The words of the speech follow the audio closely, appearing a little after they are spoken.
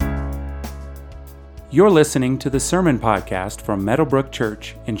You're listening to the Sermon Podcast from Meadowbrook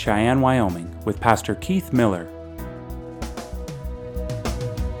Church in Cheyenne, Wyoming, with Pastor Keith Miller.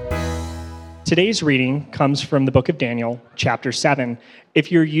 Today's reading comes from the book of Daniel, chapter 7. If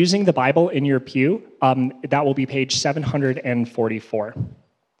you're using the Bible in your pew, that will be page 744.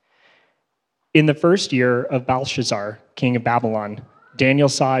 In the first year of Belshazzar, king of Babylon, Daniel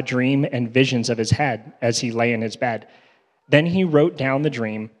saw a dream and visions of his head as he lay in his bed. Then he wrote down the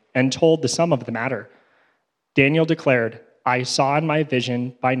dream and told the sum of the matter. Daniel declared, I saw in my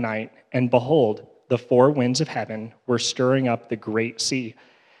vision by night, and behold, the four winds of heaven were stirring up the great sea.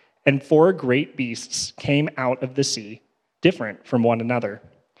 And four great beasts came out of the sea, different from one another.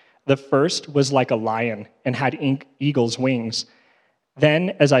 The first was like a lion and had eagle's wings.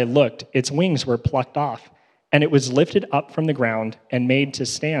 Then, as I looked, its wings were plucked off, and it was lifted up from the ground and made to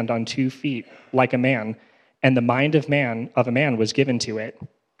stand on 2 feet like a man, and the mind of a man was given to it.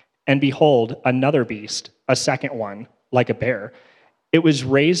 And behold, another beast, a second one, like a bear. It was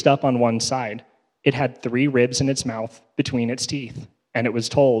raised up on one side. It had 3 ribs in its mouth between its teeth. And it was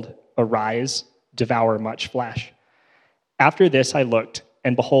told, Arise, devour much flesh. After this I looked,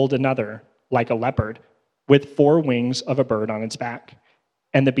 and behold another, like a leopard, with 4 wings of a bird on its back.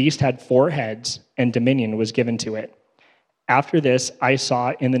 And the beast had 4 heads, and dominion was given to it. After this I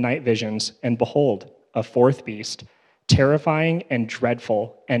saw in the night visions, and behold, a 4th beast, terrifying and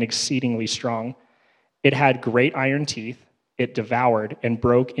dreadful and exceedingly strong. It had great iron teeth. It devoured and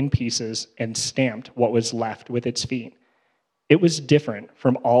broke in pieces and stamped what was left with its feet. It was different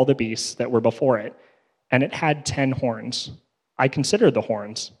from all the beasts that were before it, and it had 10 horns. I considered the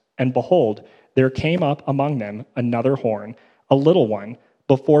horns, and behold, there came up among them another horn, a little one,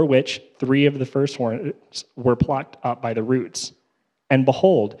 before which 3 of the first horns were plucked up by the roots. And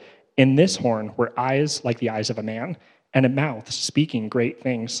behold, in this horn were eyes like the eyes of a man, and a mouth speaking great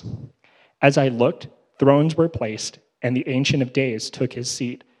things. As I looked, thrones were placed, and the Ancient of Days took his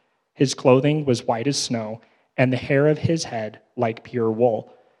seat. His clothing was white as snow, and the hair of his head like pure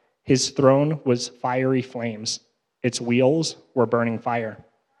wool. His throne was fiery flames. Its wheels were burning fire.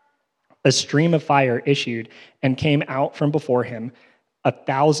 A stream of fire issued and came out from before him.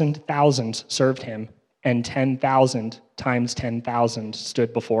 1,000 thousands served him, and 10,000 times 10,000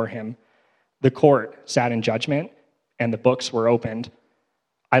 stood before him. The court sat in judgment, and the books were opened.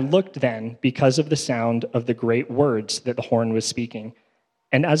 I looked then because of the sound of the great words that the horn was speaking.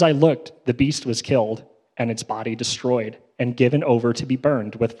 And as I looked, the beast was killed, and its body destroyed, and given over to be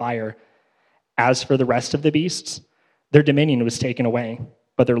burned with fire. As for the rest of the beasts, their dominion was taken away,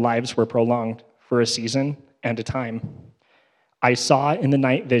 but their lives were prolonged for a season and a time. I saw in the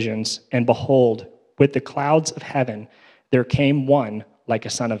night visions, and behold, with the clouds of heaven, there came one like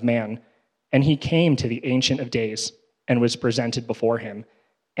a son of man, and he came to the Ancient of Days, and was presented before him,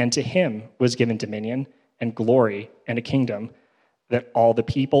 and to him was given dominion and glory and a kingdom, that all the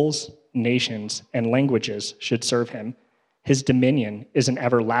peoples, nations, and languages should serve him. His dominion is an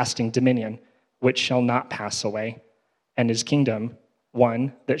everlasting dominion, which shall not pass away, and his kingdom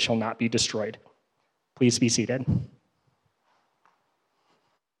one that shall not be destroyed. Please be seated.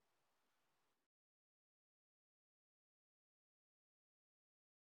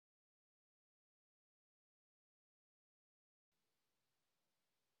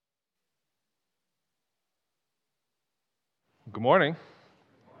 Good morning.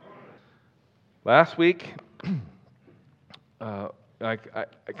 Last week, I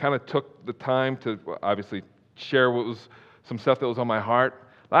kind of took the time to obviously share some stuff that was on my heart.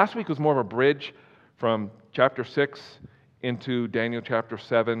 Last week was more of a bridge from chapter 6 into Daniel chapter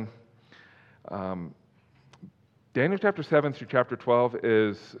 7. Daniel chapter 7 through chapter 12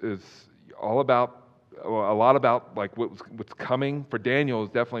 is all about, a lot about like what's coming for Daniel is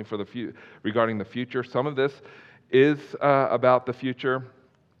definitely for regarding the future. Some of this is about the future.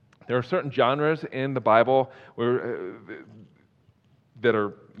 There are certain genres in the Bible that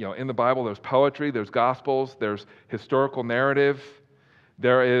are, in the Bible. There's poetry, there's gospels, there's historical narrative,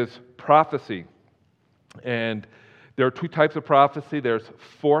 there is prophecy. And there are 2 types of prophecy. There's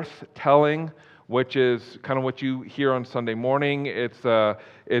forthtelling, which is kind of what you hear on Sunday morning.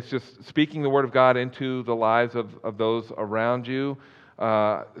 It's just speaking the word of God into the lives of those around you.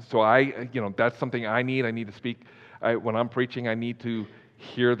 So that's something I need. I need to speak. When I'm preaching, I need to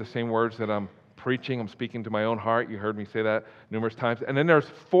hear the same words that I'm preaching. I'm speaking to my own heart. You heard me say that numerous times. And then there's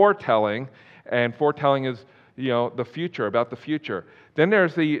foretelling, and foretelling is, the future, about the future. Then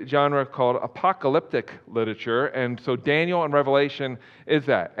there's the genre called apocalyptic literature, and so Daniel and Revelation is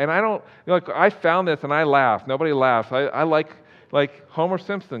that. And I found this and I laugh. Nobody laughs. I like Homer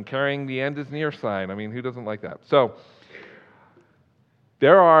Simpson carrying the end is near sign. I mean, who doesn't like that? So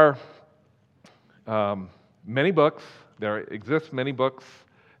there are Many books, there exist many books,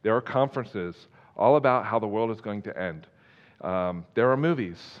 there are conferences all about how the world is going to end. There are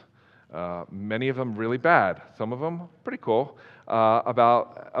movies, many of them really bad, some of them pretty cool,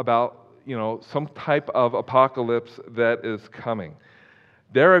 about some type of apocalypse that is coming.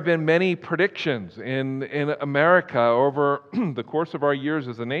 There have been many predictions in America over the course of our years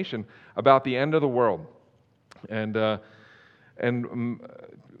as a nation about the end of the world, and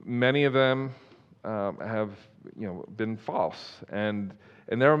many of them have been false, and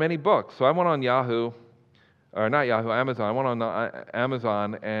there are many books. So I went on Amazon. I went on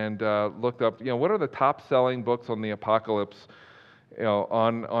Amazon and looked up, what are the top-selling books on the apocalypse,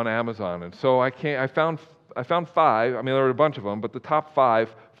 on Amazon. And so I found 5. I mean, there were a bunch of them, but the top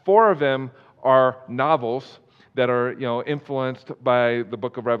 5, 4 of them are novels that are, influenced by the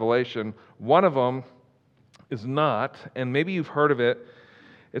book of Revelation. One of them is not, and maybe you've heard of it.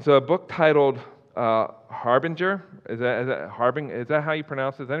 It's a book titled Harbinger. Is that how you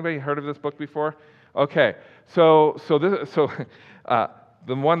pronounce it? Has anybody heard of this book before? Okay, so the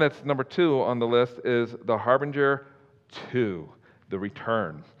one that's number 2 on the list is The Harbinger 2, The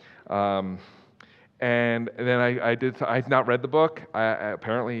Return. And then I'd not read the book.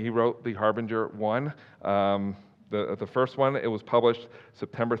 Apparently he wrote The Harbinger 1. The first one, it was published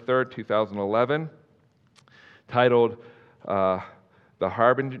September 3rd, 2011, titled The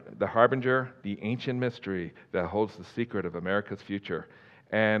Harbinger, the Ancient Mystery That Holds the Secret of America's Future.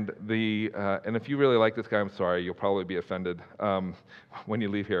 And if you really like this guy, I'm sorry, you'll probably be offended when you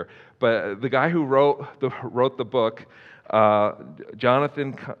leave here. But the guy who wrote the book,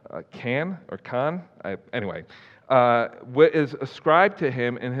 Jonathan Cahn, what is ascribed to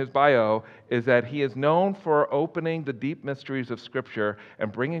him in his bio is that he is known for opening the deep mysteries of Scripture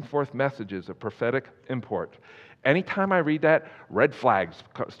and bringing forth messages of prophetic import. Anytime I read that, red flags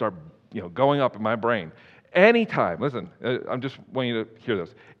start going up in my brain. Anytime, listen, I'm just wanting you to hear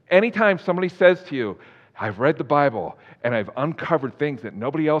this. Anytime somebody says to you, I've read the Bible and I've uncovered things that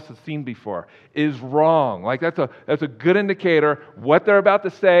nobody else has seen before, is wrong. Like that's a good indicator. What they're about to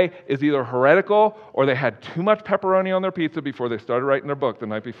say is either heretical or they had too much pepperoni on their pizza before they started writing their book the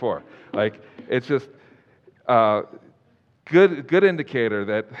night before. Like it's just good indicator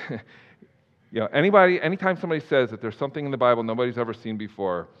that anytime somebody says that there's something in the Bible nobody's ever seen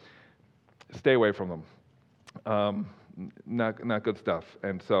before, stay away from them. Not good stuff.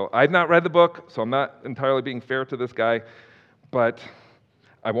 And so I've not read the book, so I'm not entirely being fair to this guy, but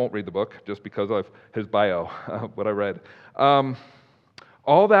I won't read the book just because of his bio, what I read.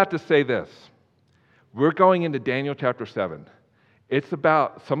 All that to say this, we're going into Daniel chapter 7.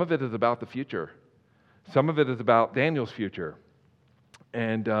 Some of it is about the future. Some of it is about Daniel's future.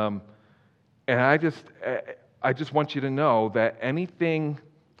 And I just want you to know that anything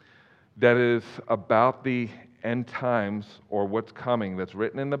that is about the end times or what's coming that's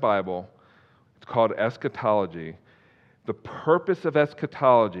written in the Bible, it's called eschatology. The purpose of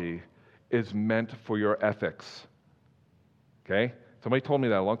eschatology is meant for your ethics. Okay? Somebody told me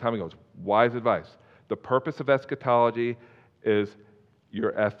that a long time ago. It's wise advice. The purpose of eschatology is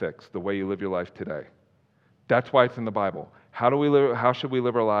your ethics, the way you live your life today. That's why it's in the Bible. How should we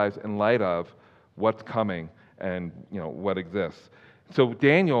live our lives in light of what's coming and what exists? So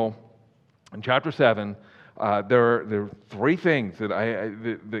Daniel, in chapter 7, there are 3 things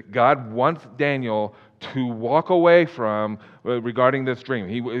that God wants Daniel to walk away from regarding this dream.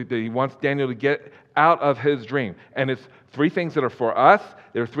 He wants Daniel to get out of his dream. And it's 3 things that are for us.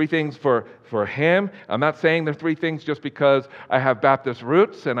 There are 3 things for him. I'm not saying there are 3 things just because I have Baptist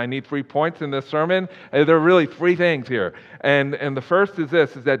roots and I need 3 points in this sermon. There are really 3 things here. And the first is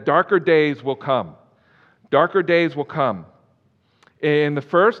this, is that darker days will come. Darker days will come. In the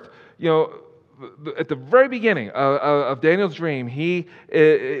first, at the very beginning of Daniel's dream, he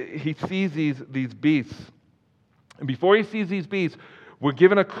sees these beasts. And before he sees these beasts, we're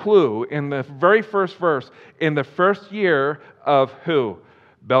given a clue in the very first verse. In the first year of who?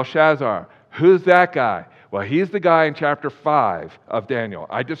 Belshazzar. Who's that guy? Well, he's the guy in chapter 5 of Daniel.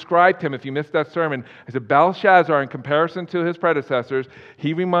 I described him, if you missed that sermon, as a Belshazzar in comparison to his predecessors.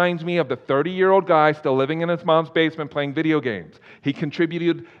 He reminds me of the 30-year-old guy still living in his mom's basement playing video games. He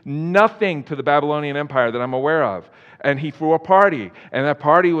contributed nothing to the Babylonian Empire that I'm aware of. And he threw a party, and that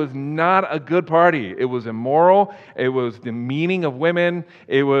party was not a good party. It was immoral. It was demeaning of women.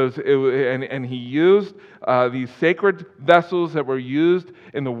 And he used these sacred vessels that were used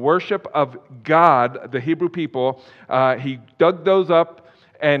in the worship of God, the Hebrew people. He dug those up,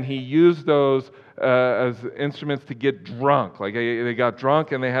 and he used those as instruments to get drunk. Like they got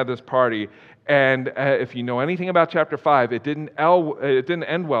drunk, and they had this party. And if you know anything about chapter 5, it didn't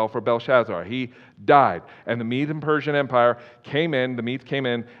end well for Belshazzar. He died. And the Mede and Persian Empire came in, the Medes came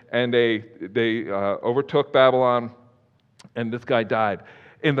in, and they overtook Babylon, and this guy died.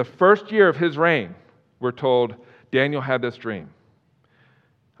 In the first year of his reign, we're told, Daniel had this dream,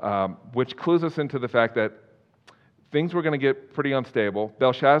 which clues us into the fact that things were going to get pretty unstable.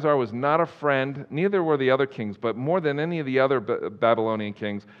 Belshazzar was not a friend, neither were the other kings, but more than any of the other Babylonian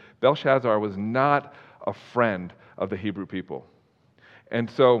kings, Belshazzar was not a friend of the Hebrew people. And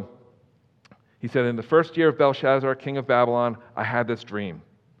so he said, in the first year of Belshazzar, king of Babylon, I had this dream.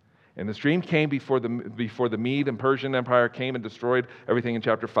 And this dream came before the Mede and Persian Empire came and destroyed everything in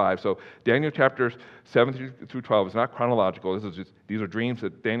chapter 5. So Daniel chapters 7 through 12 is not chronological. These are dreams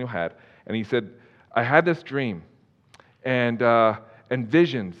that Daniel had. And he said, I had this dream and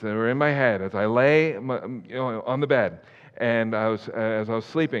visions that were in my head as I lay on the bed and as I was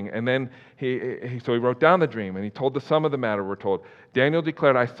sleeping. And then he wrote down the dream and he told the sum of the matter, we're told. Daniel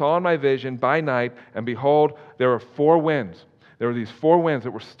declared, I saw in my vision by night, and behold, there were 4 winds. There were these 4 winds that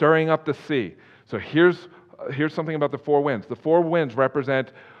were stirring up the sea. So here's something about the 4 winds. The 4 winds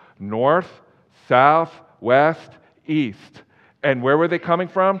represent north, south, west, east. And where were they coming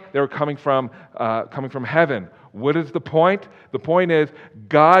from? They were coming from heaven. What is the point? The point is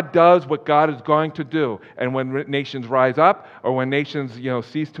God does what God is going to do. And when nations rise up or when nations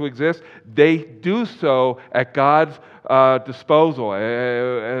cease to exist, they do so at God's disposal,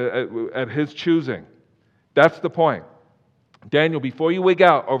 at His choosing. That's the point. Daniel, before you wig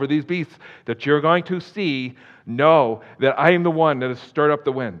out over these beasts that you're going to see, know that I am the one that has stirred up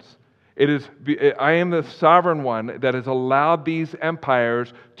the winds. I am the sovereign one that has allowed these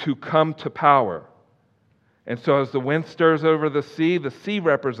empires to come to power. And so as the wind stirs over the sea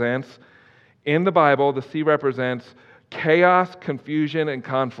represents, in the Bible, the sea represents chaos, confusion, and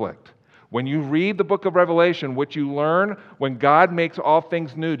conflict. When you read the book of Revelation, what you learn when God makes all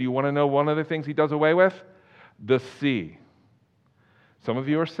things new, do you want to know one of the things He does away with? The sea. Some of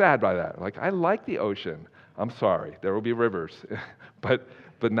you are sad by that. Like, I like the ocean. I'm sorry, there will be rivers, but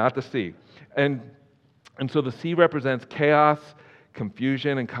not the sea. And so the sea represents chaos,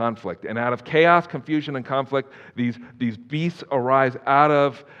 confusion, and conflict. And out of chaos, confusion, and conflict, these beasts arise out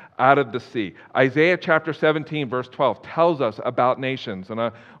of the sea. Isaiah chapter 17, verse 12 tells us about nations. And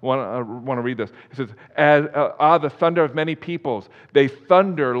I want to read this. It says, the thunder of many peoples, they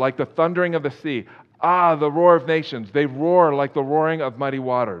thunder like the thundering of the sea. The roar of nations. They roar like the roaring of mighty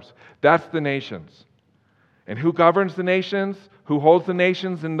waters. That's the nations. And who governs the nations? Who holds the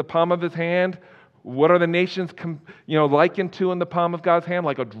nations in the palm of His hand? What are the nations likened to in the palm of God's hand?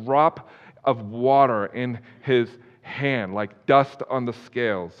 Like a drop of water in His hand, like dust on the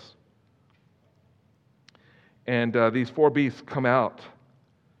scales. And these 4 beasts come out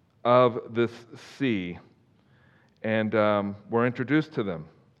of this sea, and we're introduced to them.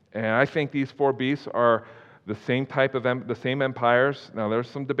 And I think these 4 beasts are the same type of the same empires. Now, there's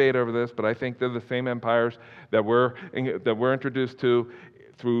some debate over this, but I think they're the same empires that we're introduced to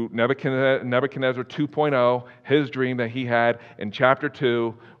through Nebuchadnezzar 2.0, his dream that he had in chapter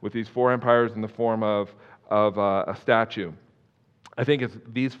 2 with these 4 empires in the form of a statue. I think it's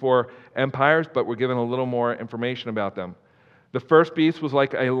these 4 empires, but we're given a little more information about them. The first beast was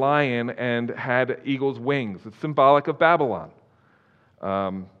like a lion and had eagle's wings. It's symbolic of Babylon.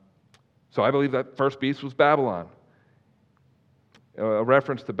 So I believe that first beast was Babylon, a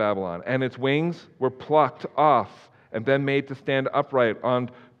reference to Babylon. And its wings were plucked off and then made to stand upright on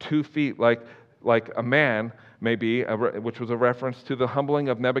 2 feet like a man may be, which was a reference to the humbling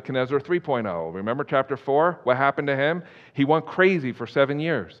of Nebuchadnezzar 3.0. Remember chapter 4? What happened to him? He went crazy for 7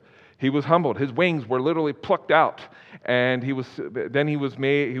 years. He was humbled. His wings were literally plucked out, and he was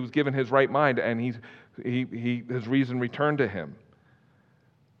given his right mind, and his reason returned to him.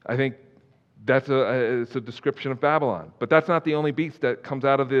 I think it's a description of Babylon. But that's not the only beast that comes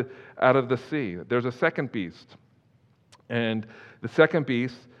out of the sea. There's a second beast. And the second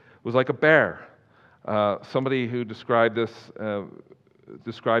beast was like a bear. Somebody who described it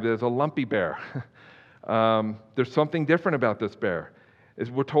as a lumpy bear. There's something different about this bear.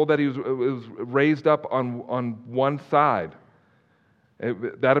 We're told that it was raised up on one side.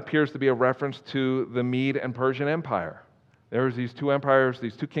 That appears to be a reference to the Mede and Persian Empire. There was these 2 empires,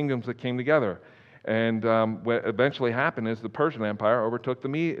 these 2 kingdoms that came together. And what eventually happened is the Persian Empire overtook the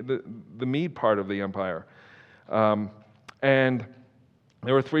Mede part of the empire. And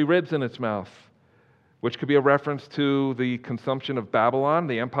there were 3 ribs in its mouth, which could be a reference to the consumption of Babylon,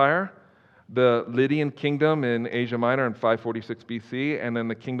 the empire, the Lydian kingdom in Asia Minor in 546 BC, and then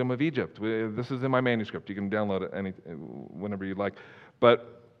the kingdom of Egypt. This is in my manuscript. You can download it whenever you like.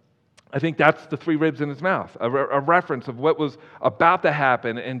 But I think that's the three ribs in his mouth, a reference of what was about to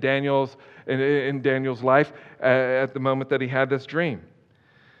happen in Daniel's life at the moment that he had this dream.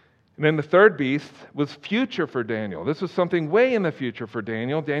 And then the third beast was future for Daniel. This was something way in the future for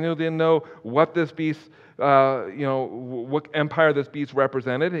Daniel. Daniel didn't know what this beast, what empire this beast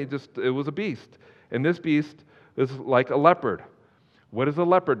represented. It was a beast. And this beast is like a leopard. What is a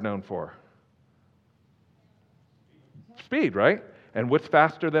leopard known for? Speed, right? And what's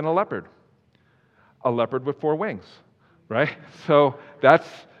faster than a leopard? A leopard with 4 wings, right? So that's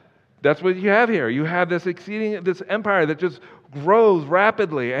what you have here. You have this empire that just grows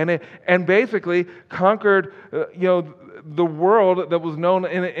rapidly and basically conquered, the world that was known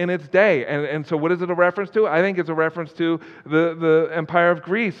in its day. And so what is it a reference to? I think it's a reference to the Empire of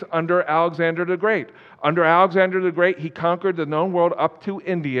Greece under Alexander the Great. Under Alexander the Great, he conquered the known world up to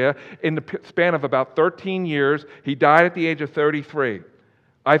India in the span of about 13 years. He died at the age of 33.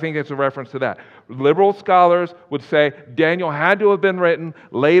 I think it's a reference to that. Liberal scholars would say Daniel had to have been written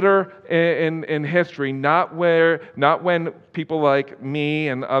later in history, not when people like me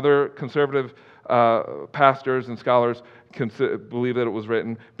and other conservative pastors and scholars believe that it was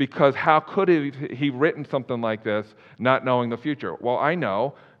written, because how could he written something like this not knowing the future? Well, I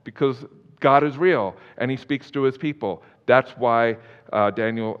know, because God is real and he speaks to his people. That's why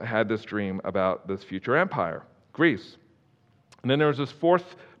Daniel had this dream about this future empire, Greece. And then there was this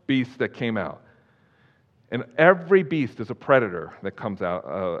fourth beast that came out. And every beast is a predator that comes out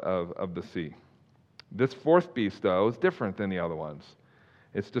of the sea. This fourth beast, though, is different than the other ones.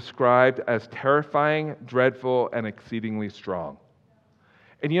 It's described as terrifying, dreadful, and exceedingly strong.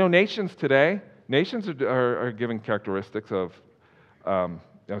 And nations today, are given characteristics of,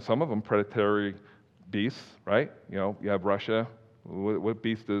 some of them predatory beasts, right? You have Russia. What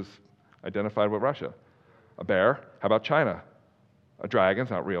beast is identified with Russia? A bear. How about China? A dragon.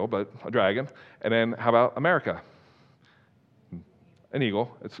 It's not real, but a dragon. And then how about America? An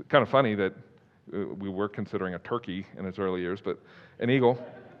eagle. It's kind of funny that we were considering a turkey in its early years, but an eagle.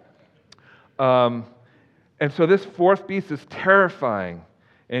 And so this fourth beast is terrifying.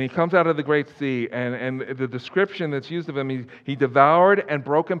 And he comes out of the great sea, and the description that's used of him, he devoured and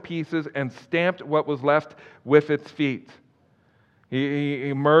broke in pieces and stamped what was left with its feet. He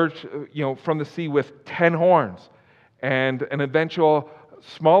emerged, from the sea with 10 horns, and an eventual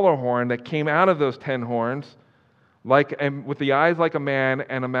smaller horn that came out of those 10 horns, with the eyes like a man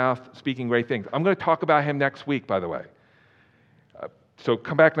and a mouth speaking great things. I'm going to talk about him next week, by the way. So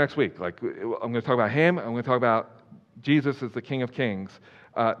come back next week. I'm going to talk about him. I'm going to talk about Jesus as the King of Kings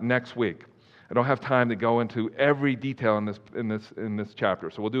next week. I don't have time to go into every detail in this chapter.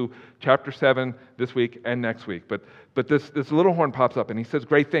 So we'll do chapter 7 this week and next week. But this little horn pops up and he says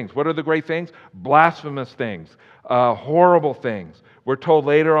great things. What are the great things? Blasphemous things, horrible things. We're told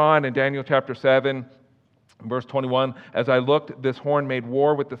later on in Daniel chapter 7, verse 21, as I looked, this horn made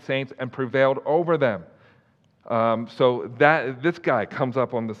war with the saints and prevailed over them. So this guy comes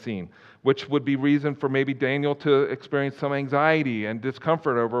up on the scene, which would be reason for maybe Daniel to experience some anxiety and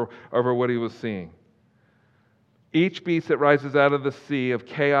discomfort over what he was seeing. Each beast that rises out of the sea of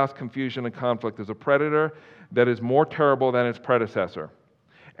chaos, confusion, and conflict is a predator that is more terrible than its predecessor.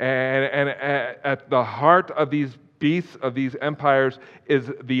 And at the heart of these beasts, of these empires, is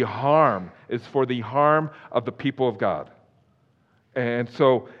for the harm of the people of God. And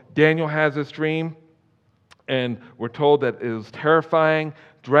so Daniel has this dream, and we're told that it was terrifying,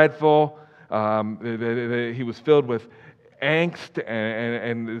 dreadful. He was filled with angst,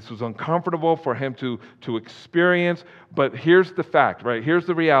 and this was uncomfortable for him to experience. But here's the fact, right? Here's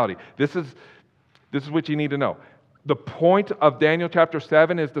the reality. This is what you need to know. The point of Daniel chapter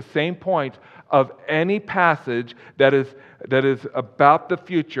 7 is the same point of any passage that is about the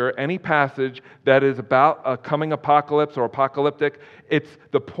future, any passage that is about a coming apocalypse or apocalyptic.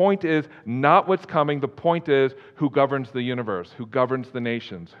 The point is not what's coming, the point is who governs the universe, who governs the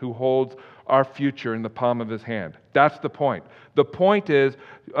nations, who holds our future in the palm of his hand. That's the point. The point is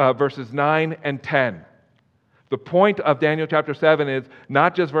verses 9 and 10. The point of Daniel chapter 7 is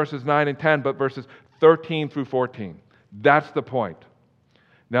not just verses 9 and 10, but verses 13 through 14. That's the point.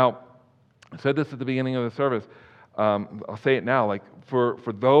 Now, I said this at the beginning of the service. I'll say it now. For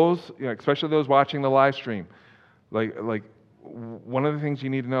those, especially those watching the live stream, one of the things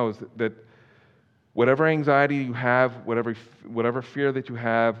you need to know is that whatever anxiety you have, whatever fear that you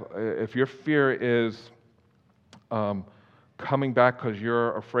have, if your fear is coming back because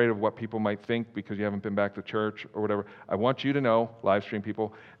you're afraid of what people might think because you haven't been back to church or whatever, I want you to know, live stream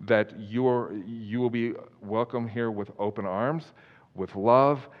people, that you will be welcome here with open arms, with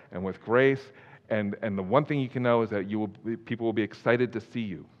love, and with grace. And the one thing you can know is that people will be excited to see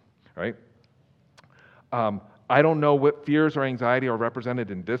you. right? I don't know what fears or anxiety are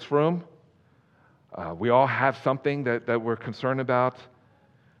represented in this room. We all have something that we're concerned about.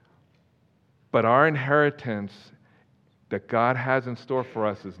 But our inheritance that God has in store for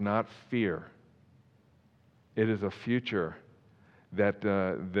us is not fear. It is a future that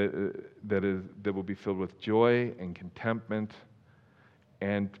will be filled with joy and contentment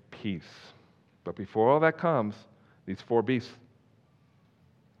and peace. But before all that comes, these four beasts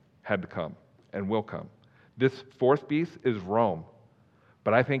had to come and will come. This fourth beast is Rome,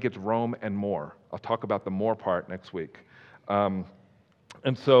 but I think it's Rome and more. I'll talk about the more part next week. And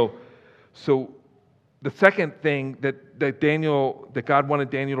so the second thing that God wanted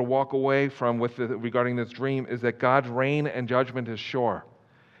Daniel to walk away from regarding this dream is that God's reign and judgment is sure.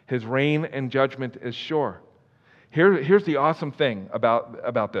 His reign and judgment is sure. Here's the awesome thing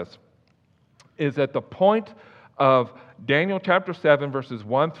about this, is that the point of Daniel chapter 7, verses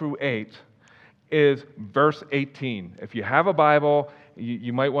 1 through 8, is verse 18. If you have a Bible,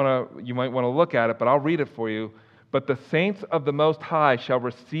 you might want to look at it, but I'll read it for you. But the saints of the Most High shall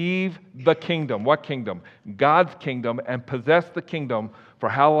receive the kingdom. What kingdom? God's kingdom, and possess the kingdom for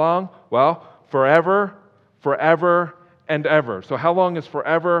how long? Well, forever, forever, and ever. So how long is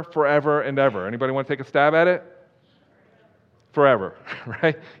forever, forever, and ever? Anybody want to take a stab at it? Forever,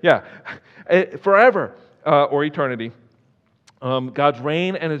 right? Yeah, forever, or eternity. God's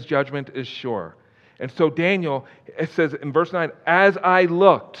reign and his judgment is sure. And so Daniel, it says in verse 9, as I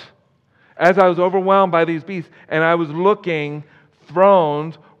was overwhelmed by these beasts, and I was looking,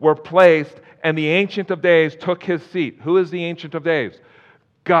 thrones were placed, and the Ancient of Days took his seat. Who is the Ancient of Days?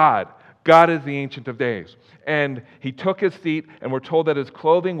 God. God is the Ancient of Days. And he took his seat, and we're told that his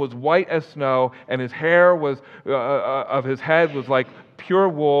clothing was white as snow, and his hair of his head was like pure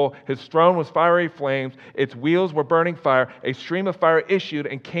wool. His throne was fiery flames. Its wheels were burning fire. A stream of fire issued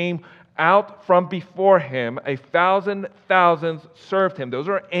and came out from before him. 1,000 thousands served him. Those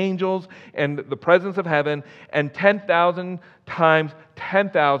are angels and the presence of heaven. And 10,000 times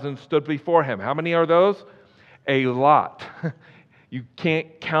 10,000 stood before him. How many are those? A lot. You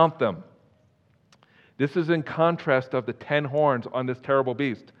can't count them. This is in contrast of the 10 horns on this terrible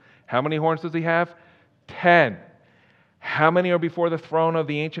beast. How many horns does he have? 10. How many are before the throne of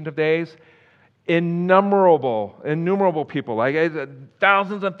the Ancient of Days? Innumerable people, like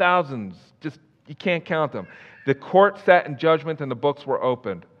thousands and thousands. Just, you can't count them. The court sat in judgment and the books were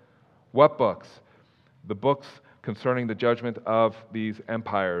opened. What books? The books concerning the judgment of these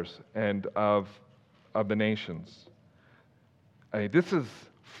empires and of the nations. This is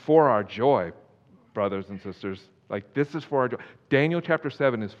for our joy, brothers and sisters. Like, this is for our joy. Daniel chapter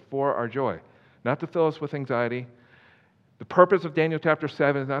 7 is for our joy, not to fill us with anxiety. The purpose of Daniel chapter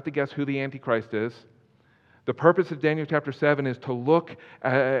 7 is not to guess who the Antichrist is. The purpose of Daniel chapter 7 is to look,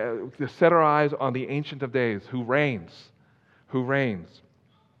 to set our eyes on the Ancient of Days, who reigns.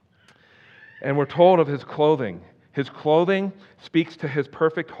 And we're told of his clothing. His clothing speaks to his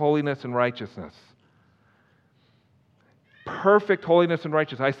perfect holiness and righteousness. Perfect holiness and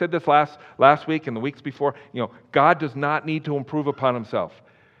righteousness. I said this last week and the weeks before. God does not need to improve upon himself.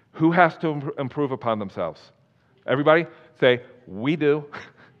 Who has to improve upon themselves? Everybody say, we do,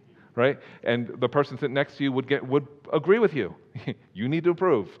 right? And the person sitting next to you would agree with you. You need to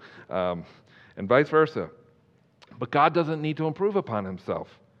improve, and vice versa. But God doesn't need to improve upon himself.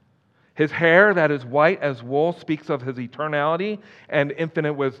 His hair that is white as wool speaks of his eternality and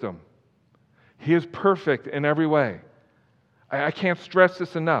infinite wisdom. He is perfect in every way. I can't stress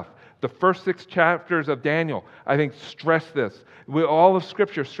this enough. The first 6 chapters of Daniel, I think, stress this. All of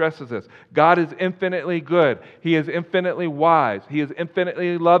Scripture stresses this. God is infinitely good. He is infinitely wise. He is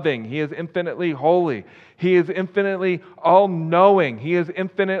infinitely loving. He is infinitely holy. He is infinitely all-knowing. He is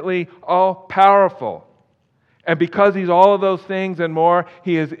infinitely all-powerful. And because he's all of those things and more,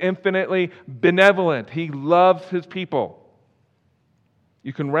 he is infinitely benevolent. He loves his people.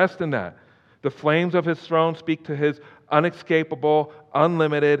 You can rest in that. The flames of his throne speak to his unescapable,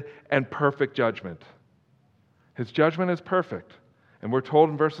 unlimited, and perfect judgment. His judgment is perfect. And we're told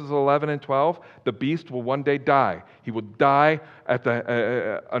in verses 11 and 12, the beast will one day die. He will die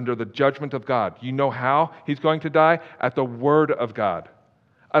under the judgment of God. You know how he's going to die? At the word of God.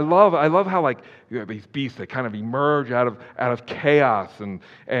 I love how these beasts, they kind of emerge out of chaos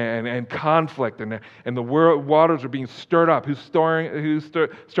and conflict, and the waters are being stirred up. Who's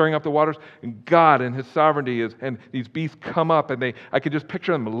stirring up the waters? And God and his sovereignty is, and these beasts come up, and I could just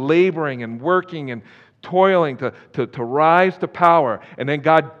picture them laboring and working and toiling to rise to power, and then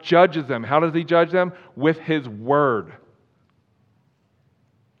God judges them. How does he judge them? With his word.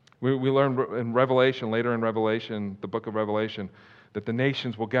 We learn in Revelation, later in Revelation, the book of Revelation, that the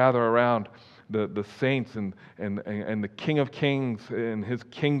nations will gather around the saints and the King of Kings in his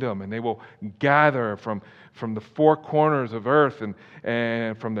kingdom, and they will gather from the four corners of earth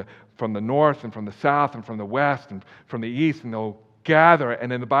and from the north and from the south and from the west and from the east, and they'll gather.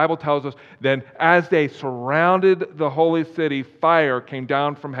 And then the Bible tells us, then as they surrounded the holy city, fire came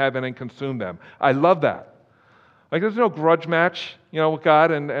down from heaven and consumed them. I love that. Like, there's no grudge match, with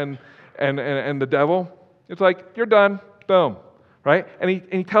God and the devil. It's like, you're done, boom, right? And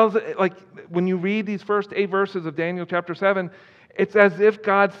he tells it, like, when you read these first 8 verses of Daniel chapter 7, it's as if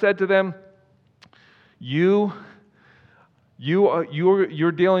God said to them, you're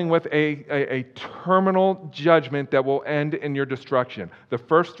dealing with a terminal judgment that will end in your destruction. The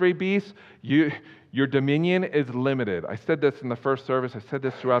first 3 beasts, your dominion is limited. I said this in the first service. I said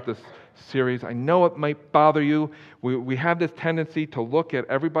this throughout this series. I know it might bother you. We have this tendency to look at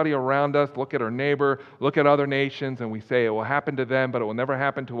everybody around us, look at our neighbor, look at other nations, and we say it will happen to them, but it will never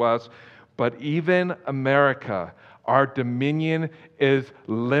happen to us. But even America, our dominion is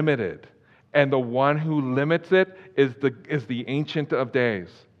limited. And the one who limits it is the Ancient of Days.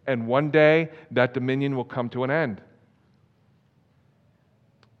 And one day, that dominion will come to an end.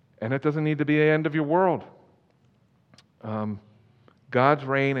 And it doesn't need to be the end of your world. God's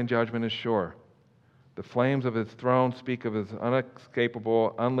reign and judgment is sure. The flames of his throne speak of his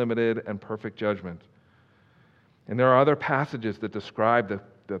unescapable, unlimited, and perfect judgment. And there are other passages that describe the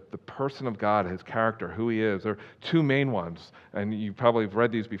person of God, his character, who he is. There are 2 main ones, and you probably have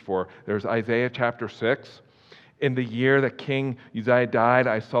read these before. There's Isaiah chapter 6. In the year that King Uzziah died,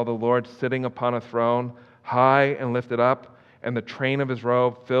 I saw the Lord sitting upon a throne, high and lifted up, and the train of his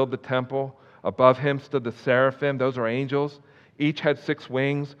robe filled the temple. Above him stood the seraphim, those are angels. Each had 6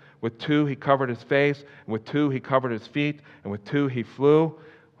 wings. With 2 he covered his face, and with 2 he covered his feet, and with 2 he flew.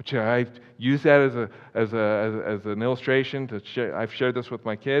 Which I've used that as an illustration. I've shared this with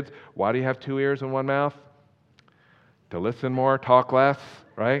my kids. Why do you have 2 ears and 1 mouth? To listen more, talk less,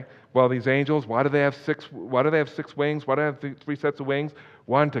 right? Well, these angels, why do they have 6 wings? Why do they have 3 sets of wings?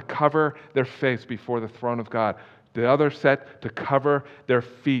 One, to cover their face before the throne of God. The other set to cover their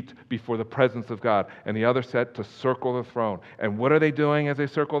feet before the presence of God. And the other set to circle the throne. And what are they doing as they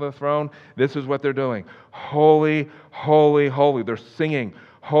circle the throne? This is what they're doing. Holy, holy, holy. They're singing.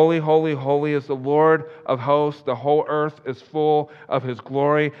 Holy, holy, holy is the Lord of hosts. The whole earth is full of his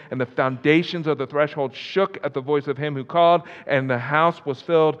glory. And the foundations of the threshold shook at the voice of him who called, and the house was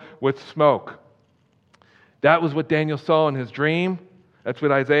filled with smoke. That was what Daniel saw in his dream. That's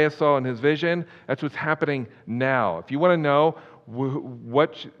what Isaiah saw in his vision. That's what's happening now. If you want to know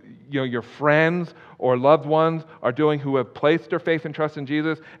what your friends or loved ones are doing who have placed their faith and trust in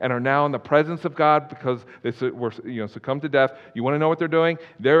Jesus and are now in the presence of God because they were succumbed to death, you want to know what they're doing?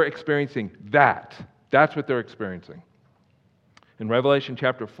 They're experiencing that. That's what they're experiencing. In Revelation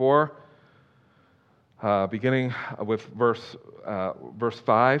chapter 4, beginning with verse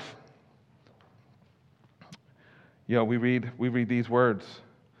 5, we read these words.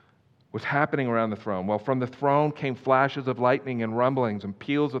 What's happening around the throne? Well, from the throne came flashes of lightning and rumblings and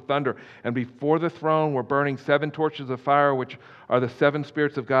peals of thunder. And before the throne were burning 7 torches of fire, which are the 7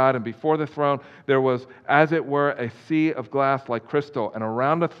 spirits of God. And before the throne there was, as it were, a sea of glass like crystal. And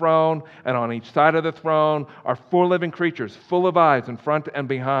around the throne and on each side of the throne are 4 living creatures, full of eyes in front and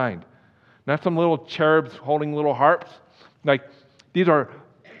behind. Not some little cherubs holding little harps. Like, these are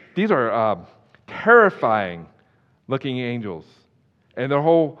terrifying looking angels. And their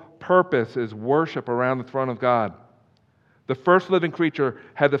whole purpose is worship around the throne of God. The first living creature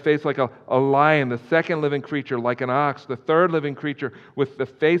had the face like a lion, the second living creature like an ox, the third living creature with the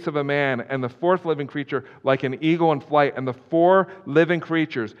face of a man, and the fourth living creature like an eagle in flight, and the 4 living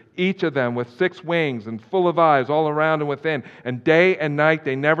creatures, each of them with 6 wings and full of eyes all around and within. And day and night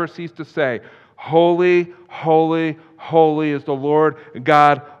they never cease to say, Holy, holy, holy is the Lord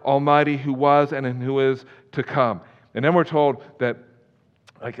God Almighty, who was and who is to come. And then we're told that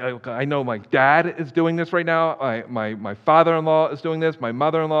I know my dad is doing this right now. My father-in-law is doing this. My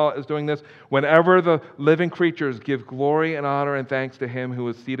mother-in-law is doing this. Whenever the living creatures give glory and honor and thanks to him who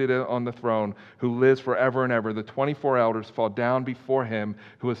is seated on the throne, who lives forever and ever, the 24 elders fall down before him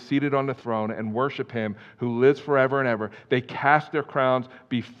who is seated on the throne and worship him who lives forever and ever. They cast their crowns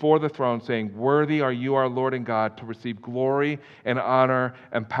before the throne, saying, Worthy are you, our Lord and God, to receive glory and honor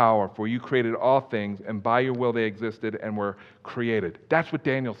and power, for you created all things, and by your will they existed and were created. That's what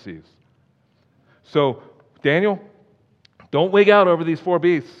Daniel sees. So, Daniel, don't wig out over these 4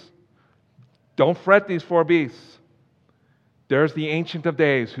 beasts. Don't fret these 4 beasts. There's the Ancient of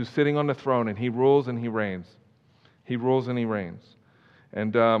Days who's sitting on the throne, and he rules and he reigns. He rules and he reigns.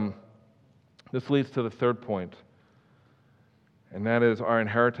 And this leads to the third point. And that is our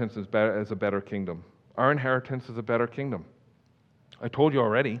inheritance is a better kingdom. Our inheritance is a better kingdom. I told you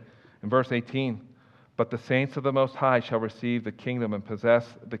already in verse 18, but the saints of the Most High shall receive the kingdom and possess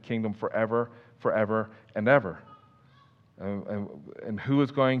the kingdom forever, forever, and ever. And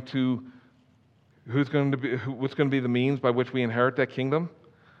what's going to be the means by which we inherit that kingdom?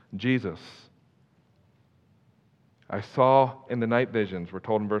 Jesus. I saw in the night visions, we're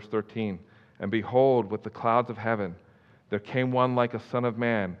told in verse 13, and behold, with the clouds of heaven, there came one like a son of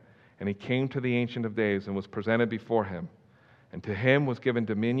man, and he came to the Ancient of Days and was presented before him. And to him was given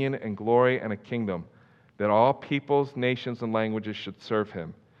dominion and glory and a kingdom, that all peoples, nations, and languages should serve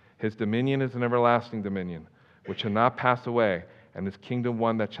him. His dominion is an everlasting dominion, which shall not pass away, and his kingdom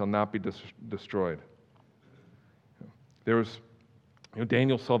one that shall not be destroyed.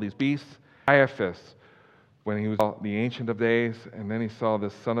 Daniel saw these beasts. Caiaphas, when he was the Ancient of Days, and then he saw the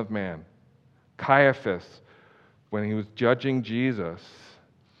Son of Man. Caiaphas, when he was judging Jesus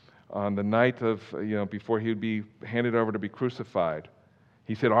on the night of, before he would be handed over to be crucified,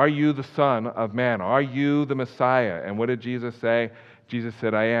 he said, "Are you the Son of Man? Are you the Messiah?" And what did Jesus say? Jesus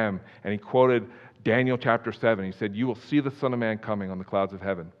said, "I am." And he quoted Daniel chapter 7. He said, "You will see the Son of Man coming on the clouds of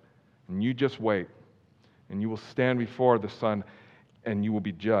heaven. And you just wait. And you will stand before the Son, and you will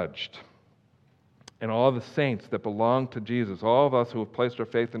be judged." And all the saints that belong to Jesus, all of us who have placed our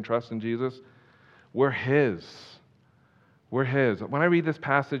faith and trust in Jesus, we're His. We're His. When I read this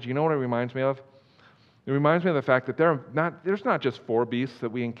passage, you know what it reminds me of? It reminds me of the fact that there's not just 4 beasts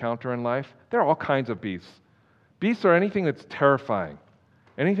that we encounter in life. There are all kinds of beasts. Beasts are anything that's terrifying,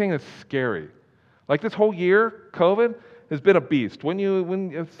 anything that's scary. Like this whole year, COVID has been a beast.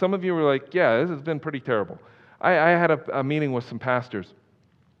 When some of you were like, "Yeah, this has been pretty terrible." I had a meeting with some pastors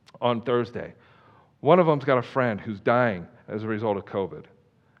on Thursday. One of them's got a friend who's dying as a result of COVID.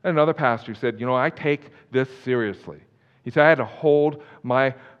 And another pastor said, "I take this seriously." He said, "I had to hold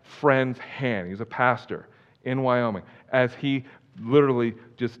my friend's hand." He's a pastor in Wyoming, as he literally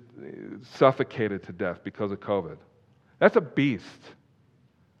just suffocated to death because of COVID. That's a beast.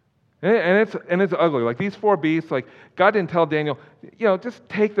 And it's ugly. Like these 4 beasts, like God didn't tell Daniel, just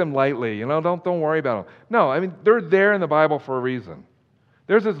take them lightly, don't worry about them. No, I mean, they're there in the Bible for a reason.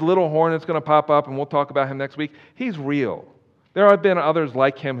 There's this little horn that's going to pop up, and we'll talk about him next week. He's real. There have been others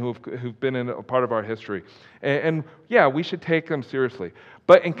like him who've been in a part of our history. And yeah, we should take them seriously.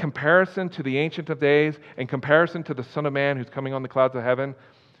 But in comparison to the Ancient of Days, in comparison to the Son of Man who's coming on the clouds of heaven,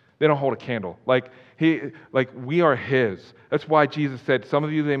 they don't hold a candle. Like we are His. That's why Jesus said, "Some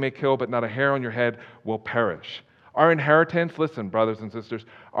of you they may kill, but not a hair on your head will perish." Our inheritance, listen, brothers and sisters,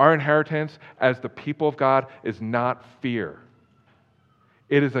 our inheritance as the people of God is not fear.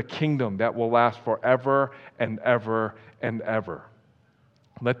 It is a kingdom that will last forever and ever and ever.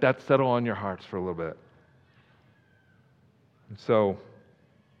 Let that settle on your hearts for a little bit. And so,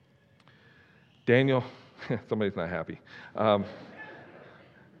 Daniel, somebody's not happy. So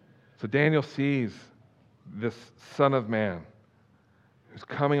Daniel sees this Son of Man who's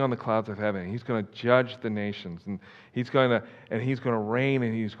coming on the clouds of heaven. He's going to judge the nations, and he's going to reign,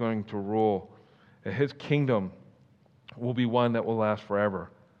 and he's going to rule. And his kingdom will be one that will last forever.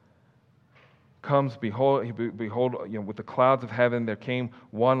 Behold, with the clouds of heaven there came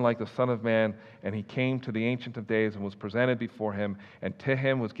one like the Son of Man, and he came to the Ancient of Days and was presented before him, and to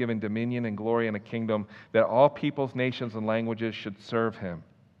him was given dominion and glory and a kingdom, that all peoples, nations, and languages should serve him.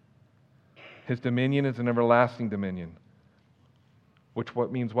 His dominion is an everlasting dominion, which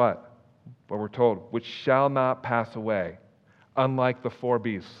means what? What we're told, which shall not pass away. Unlike the 4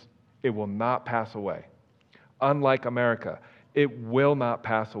 beasts, it will not pass away. Unlike America, it will not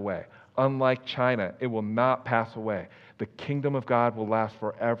pass away. Unlike China, it will not pass away. The kingdom of God will last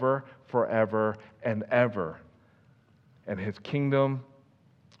forever, forever, and ever. And his kingdom,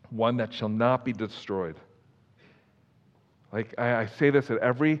 one that shall not be destroyed. Like I say this at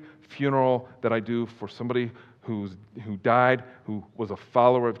every funeral that I do for somebody who died, who was a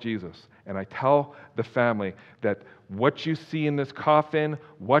follower of Jesus. And I tell the family that what you see in this coffin,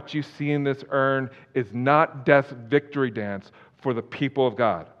 what you see in this urn, is not death's victory dance for the people of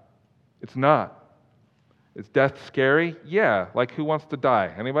God. It's not. Is death scary? Yeah. Like who wants to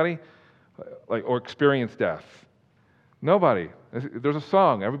die? Anybody? Or experience death? Nobody. There's a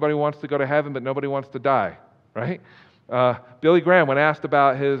song. Everybody wants to go to heaven, but nobody wants to die. Right? Billy Graham, when asked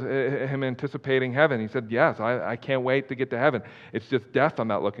about him anticipating heaven, he said, "Yes, I can't wait to get to heaven. It's just death I'm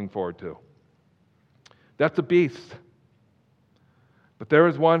not looking forward to." That's a beast. But there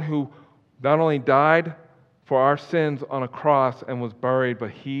is one who not only died for our sins on a cross and was buried, but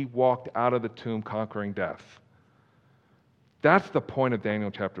he walked out of the tomb conquering death. That's the point of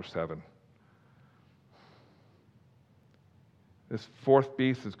Daniel chapter 7. This fourth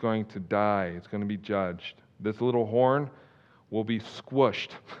beast is going to die. It's going to be judged. This little horn will be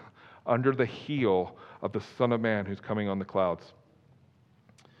squished under the heel of the Son of Man who's coming on the clouds.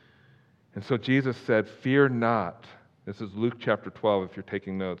 And so Jesus said, "Fear not." This is Luke chapter 12, if you're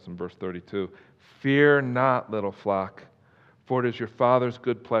taking notes, in verse 32. "Fear not, little flock, for it is your Father's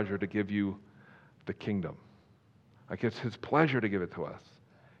good pleasure to give you the kingdom." Like, it's His pleasure to give it to us.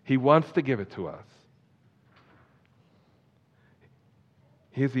 He wants to give it to us.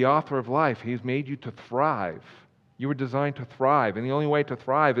 He's the author of life. He's made you to thrive. You were designed to thrive, and the only way to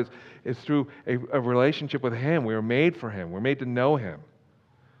thrive is through a relationship with Him. We were made for Him. We're made to know Him,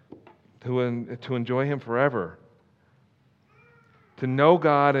 to enjoy Him forever. To know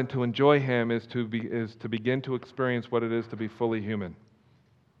God and to enjoy Him is to begin to experience what it is to be fully human.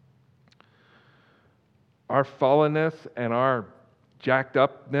 Our fallenness and our jacked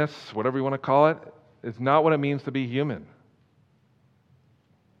upness, whatever you want to call it, is not what it means to be human.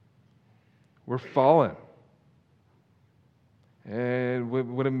 We're fallen. And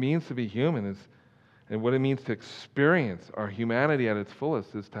what it means to be human is, and what it means to experience our humanity at its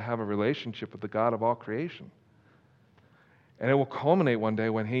fullest, is to have a relationship with the God of all creation. And it will culminate one day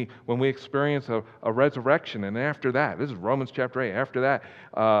when we experience a resurrection. And after that, this is Romans chapter 8, after that,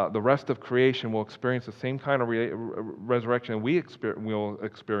 the rest of creation will experience the same kind of resurrection we'll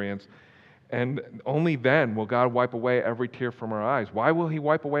experience. And only then will God wipe away every tear from our eyes. Why will He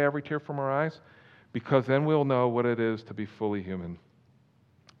wipe away every tear from our eyes? Because then we'll know what it is to be fully human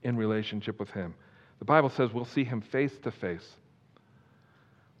in relationship with Him. The Bible says we'll see Him face to face.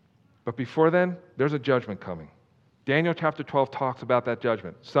 But before then, there's a judgment coming. Daniel chapter 12 talks about that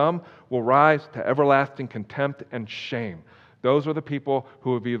judgment. Some will rise to everlasting contempt and shame. Those are the people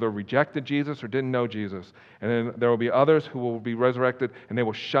who have either rejected Jesus or didn't know Jesus. And then there will be others who will be resurrected, and they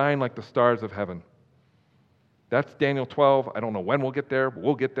will shine like the stars of heaven. That's Daniel 12. I don't know when we'll get there, but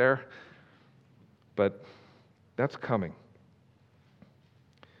we'll get there. But that's coming.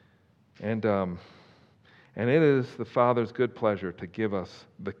 And it is the Father's good pleasure to give us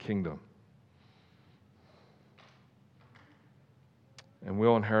the kingdom. And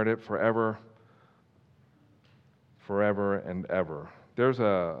we'll inherit it forever and ever. There's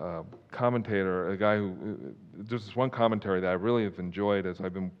a commentator, a guy there's this one commentary that I really have enjoyed as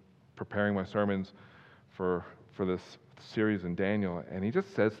I've been preparing my sermons for this series in Daniel, and he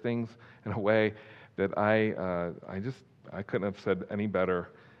just says things in a way that I couldn't have said any better.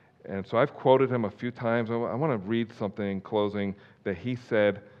 And so I've quoted him a few times. I want to read something in closing that he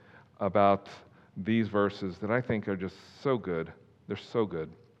said about these verses that I think are just so good. They're so good.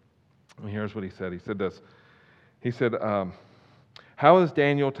 And here's what he said. He said this. He said, how is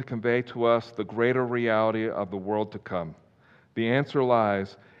Daniel to convey to us the greater reality of the world to come? The answer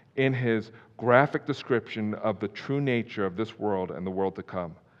lies in his graphic description of the true nature of this world and the world to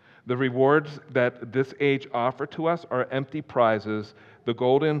come. The rewards that this age offer to us are empty prizes, the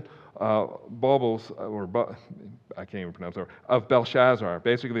golden baubles, I can't even pronounce it, of Belshazzar.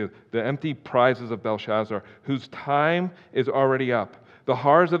 Basically, the empty prizes of Belshazzar, whose time is already up. The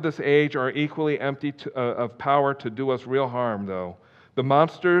horrors of this age are equally empty of power to do us real harm, though. The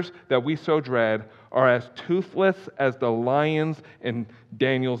monsters that we so dread are as toothless as the lions in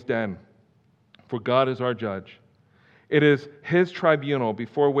Daniel's den, for God is our judge. It is His tribunal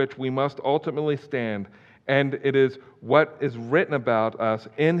before which we must ultimately stand, and it is what is written about us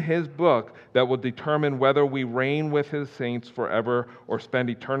in His book that will determine whether we reign with His saints forever or spend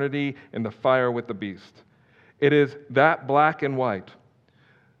eternity in the fire with the beast. It is that black and white.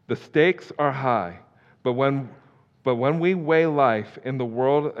 The stakes are high, but when we weigh life in the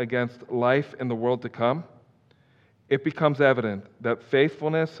world against life in the world to come, it becomes evident that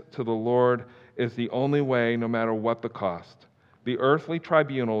faithfulness to the Lord is the only way, no matter what the cost. The earthly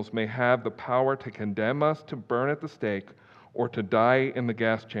tribunals may have the power to condemn us to burn at the stake, or to die in the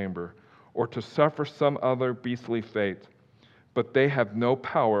gas chamber, or to suffer some other beastly fate, but they have no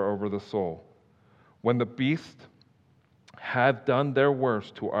power over the soul. When the beast have done their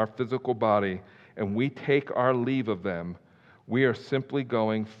worst to our physical body, and we take our leave of them, we are simply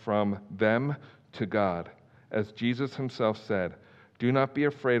going from them to God. As Jesus Himself said, do not be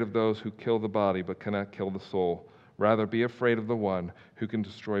afraid of those who kill the body but cannot kill the soul. Rather, be afraid of the one who can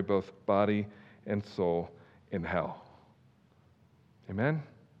destroy both body and soul in hell. Amen?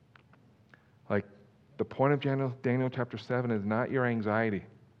 Like, the point of Daniel chapter 7 is not your anxiety.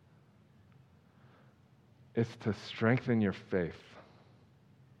 It's to strengthen your faith.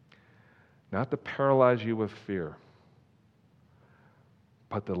 Not to paralyze you with fear,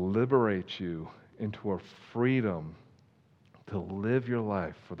 but to liberate you into a freedom to live your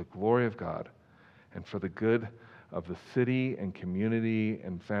life for the glory of God and for the good of the city and community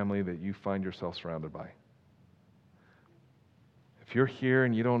and family that you find yourself surrounded by. If you're here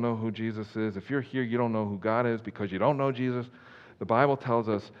and you don't know who Jesus is, if you're here you don't know who God is because you don't know Jesus, the Bible tells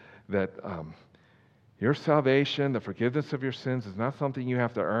us that your salvation, the forgiveness of your sins, is not something you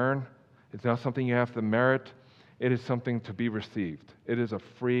have to earn. It's not something you have to merit. It is something to be received. It is a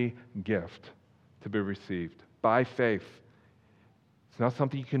free gift to be received by faith. It's not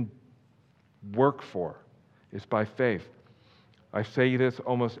something you can work for. It's by faith. I say this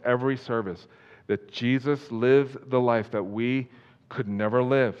almost every service, that Jesus lived the life that we could never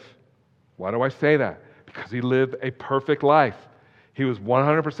live. Why do I say that? Because he lived a perfect life. He was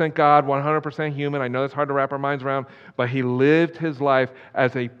 100% God, 100% human. I know it's hard to wrap our minds around, but he lived his life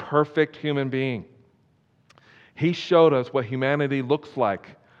as a perfect human being. He showed us what humanity looks like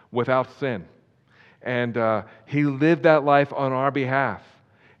without sin. And he lived that life on our behalf.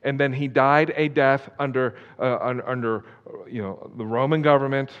 And then he died a death under the Roman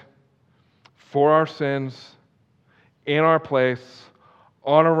government for our sins, in our place,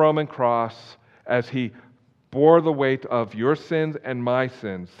 on a Roman cross, as he bore the weight of your sins and my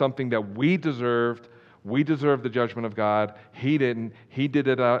sins, something that we deserved. We deserved the judgment of God. He didn't. He did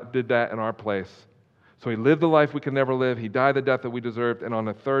that in our place. So he lived the life we could never live. He died the death that we deserved. And on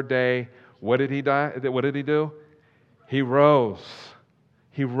the third day, what did he die? What did he do? He rose.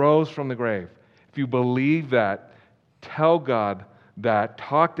 He rose from the grave. If you believe that, tell God that.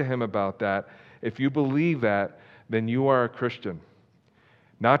 Talk to him about that. If you believe that, then you are a Christian.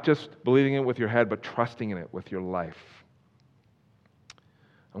 Not just believing it with your head, but trusting in it with your life.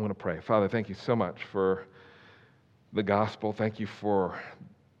 I want to pray. Father, thank you so much for the gospel. Thank you for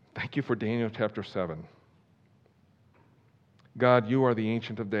Daniel chapter 7. God, you are the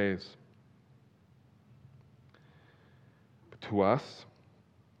Ancient of Days. But to us,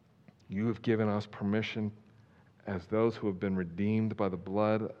 you have given us permission as those who have been redeemed by the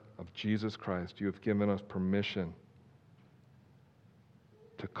blood of Jesus Christ. You have given us permission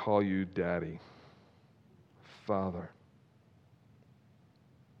to call you Daddy, Father.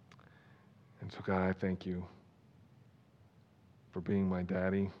 And so, God, I thank you for being my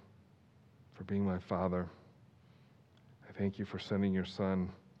daddy, for being my father. I thank you for sending your Son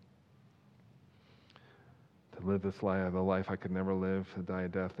to live this life, the life I could never live, to die a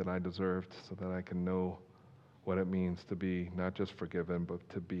death that I deserved, so that I can know what it means to be not just forgiven, but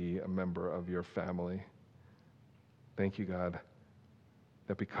to be a member of your family. Thank you, God,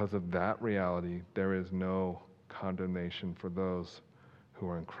 that because of that reality, there is no condemnation for those who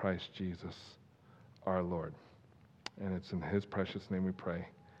are in Christ Jesus, our Lord. And it's in his precious name we pray.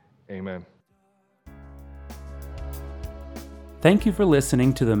 Amen. Thank you for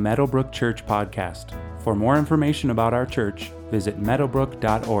listening to the Meadowbrook Church podcast. For more information about our church, visit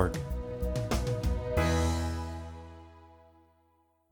meadowbrook.org.